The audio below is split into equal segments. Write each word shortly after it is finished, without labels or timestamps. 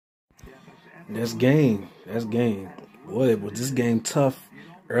That's game. That's game. Boy, was this game tough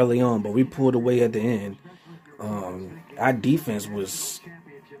early on, but we pulled away at the end. Our defense was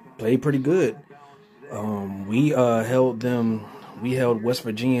played pretty good. We held them. We held West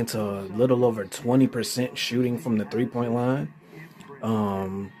Virginia to a little over 20% shooting from the 3-point line.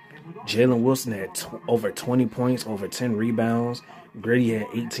 Jalen Wilson had over 20 points, over 10 rebounds. Grady had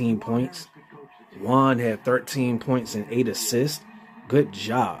 18 points. Juan had 13 points and 8 assists. Good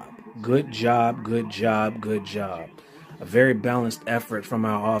job. Good job, good job, good job. A very balanced effort from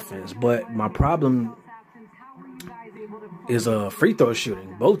our offense. But my problem is free throw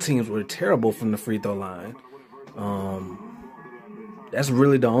shooting. Both teams were terrible from the free throw line. That's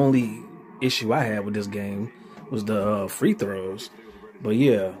really the only issue I had with this game was the free throws. But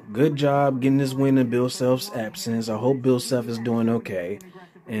yeah, good job getting this win in Bill Self's absence. I hope Bill Self is doing okay.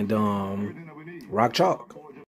 And rock chalk.